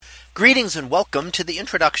Greetings and welcome to the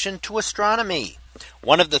introduction to astronomy.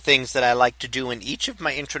 One of the things that I like to do in each of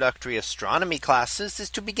my introductory astronomy classes is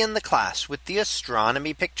to begin the class with the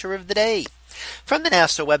astronomy picture of the day from the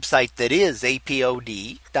NASA website, that is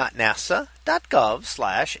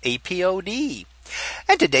apod.nasa.gov/apod.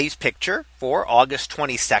 And today's picture for August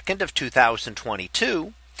 22nd of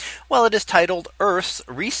 2022. Well, it is titled Earth's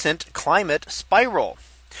Recent Climate Spiral.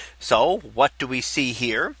 So what do we see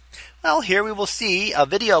here? Well, here we will see a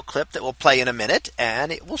video clip that will play in a minute,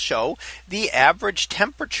 and it will show the average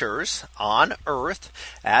temperatures on Earth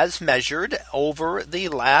as measured over the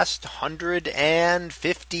last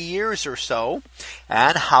 150 years or so,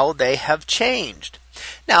 and how they have changed.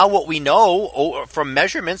 Now, what we know from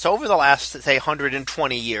measurements over the last, say,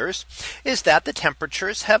 120 years is that the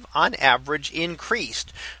temperatures have on average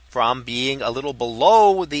increased from being a little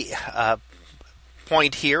below the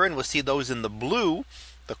point here, and we'll see those in the blue,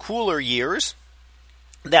 the cooler years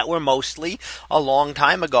that were mostly a long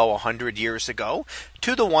time ago, 100 years ago,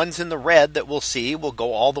 to the ones in the red that we'll see will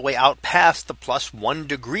go all the way out past the +1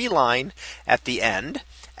 degree line at the end.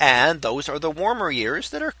 And those are the warmer years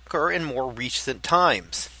that occur in more recent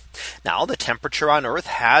times. Now, the temperature on Earth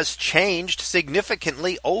has changed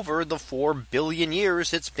significantly over the 4 billion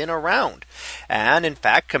years it's been around. And in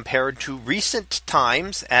fact, compared to recent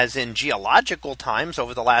times, as in geological times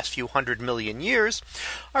over the last few 100 million years,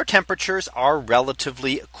 our temperatures are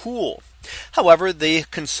relatively cool. However, the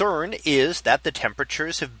concern is that the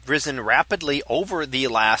temperatures have risen rapidly over the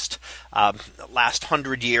last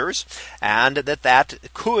 100 years, and that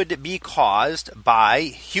could be caused by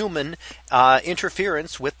human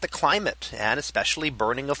interference with the climate, and especially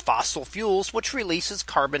burning of fossil fuels, which releases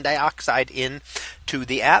carbon dioxide into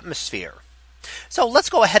the atmosphere. So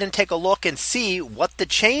let's go ahead and take a look and see what the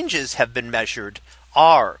changes have been measured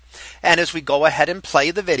are. And as we go ahead and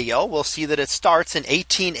play the video, we'll see that it starts in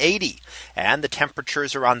 1880, and the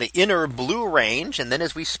temperatures are on the inner blue range. And then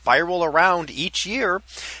as we spiral around each year,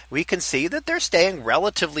 we can see that they're staying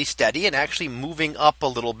relatively steady and actually moving up a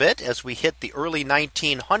little bit as we hit the early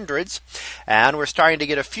 1900s. And we're starting to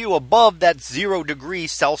get a few above that 0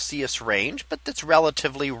 degrees Celsius range, but that's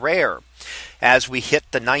relatively rare. As we hit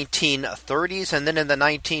the 1930s and then in the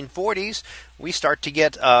 1940s, we start to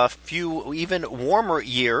get a few even warmer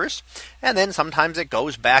years, and then sometimes it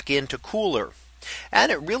goes back into cooler.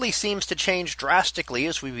 And it really seems to change drastically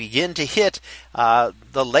as we begin to hit the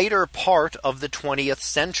later part of the 20th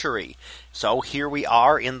century. So here we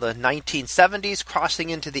are in the 1970s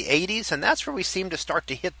crossing into the 80s, and that's where we seem to start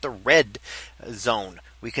to hit the red zone.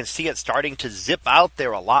 We can see it starting to zip out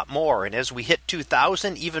there a lot more. And as we hit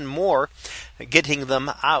 2000, even more, getting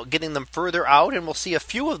them further out. And we'll see a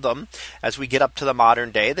few of them as we get up to the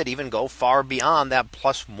modern day that even go far beyond that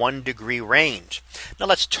 +1 degree range. Now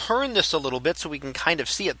let's turn this a little bit so we can kind of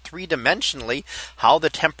see it three-dimensionally how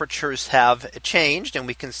the temperatures have changed. And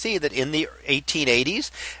we can see that in the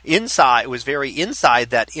 1880s, it was very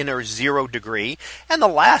inside that inner 0 degree. And the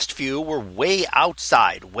last few were way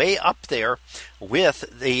outside, way up there with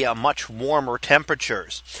the much warmer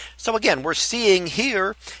temperatures. So again, we're seeing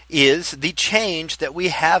here is the change that we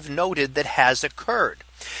have noted that has occurred.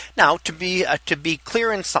 Now, to be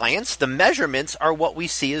clear in science, the measurements are what we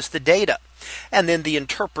see as the data. And then the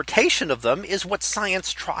interpretation of them is what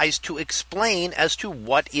science tries to explain as to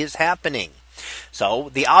what is happening.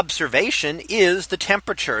 So the observation is the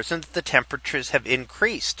temperatures, and the temperatures have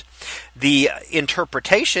increased. The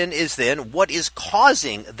interpretation is then what is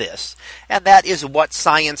causing this. And that is what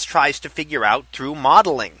science tries to figure out through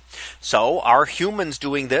modeling. So are humans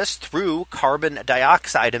doing this through carbon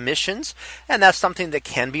dioxide emissions? And that's something that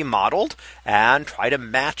can be modeled and try to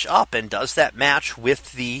match up. And does that match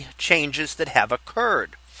with the changes that have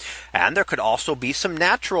occurred? And there could also be some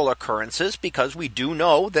natural occurrences, because we do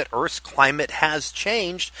know that Earth's climate has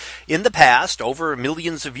changed in the past over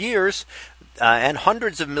millions of years and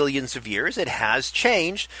hundreds of millions of years. It has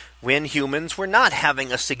changed when humans were not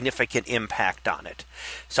having a significant impact on it.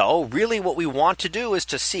 So really what we want to do is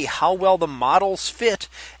to see how well the models fit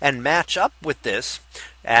and match up with this.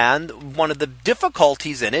 And one of the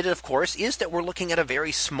difficulties in it, of course, is that we're looking at a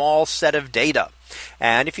very small set of data.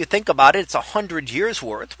 And if you think about it, it's 100 years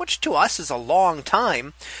worth, which to us is a long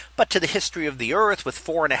time. But to the history of the Earth, with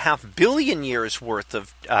 4.5 billion years worth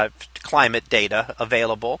of climate data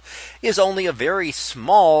available, is only a very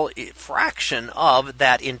small fraction of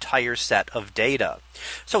that entire set of data.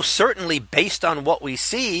 So certainly based on what we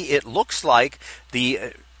see, it looks like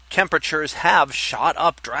the temperatures have shot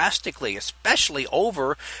up drastically, especially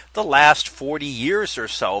over the last 40 years or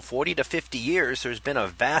so, 40 to 50 years. There's been a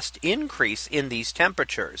vast increase in these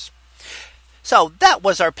temperatures. So that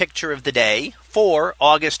was our picture of the day for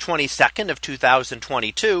August 22nd of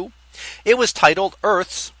 2022. It was titled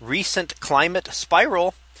Earth's Recent Climate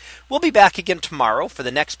Spiral. We'll be back again tomorrow for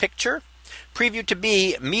the next picture, previewed to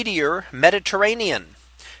be Meteor Mediterranean.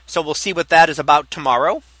 So we'll see what that is about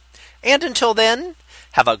tomorrow. And until then,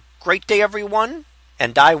 have a great day, everyone,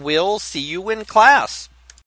 and I will see you in class.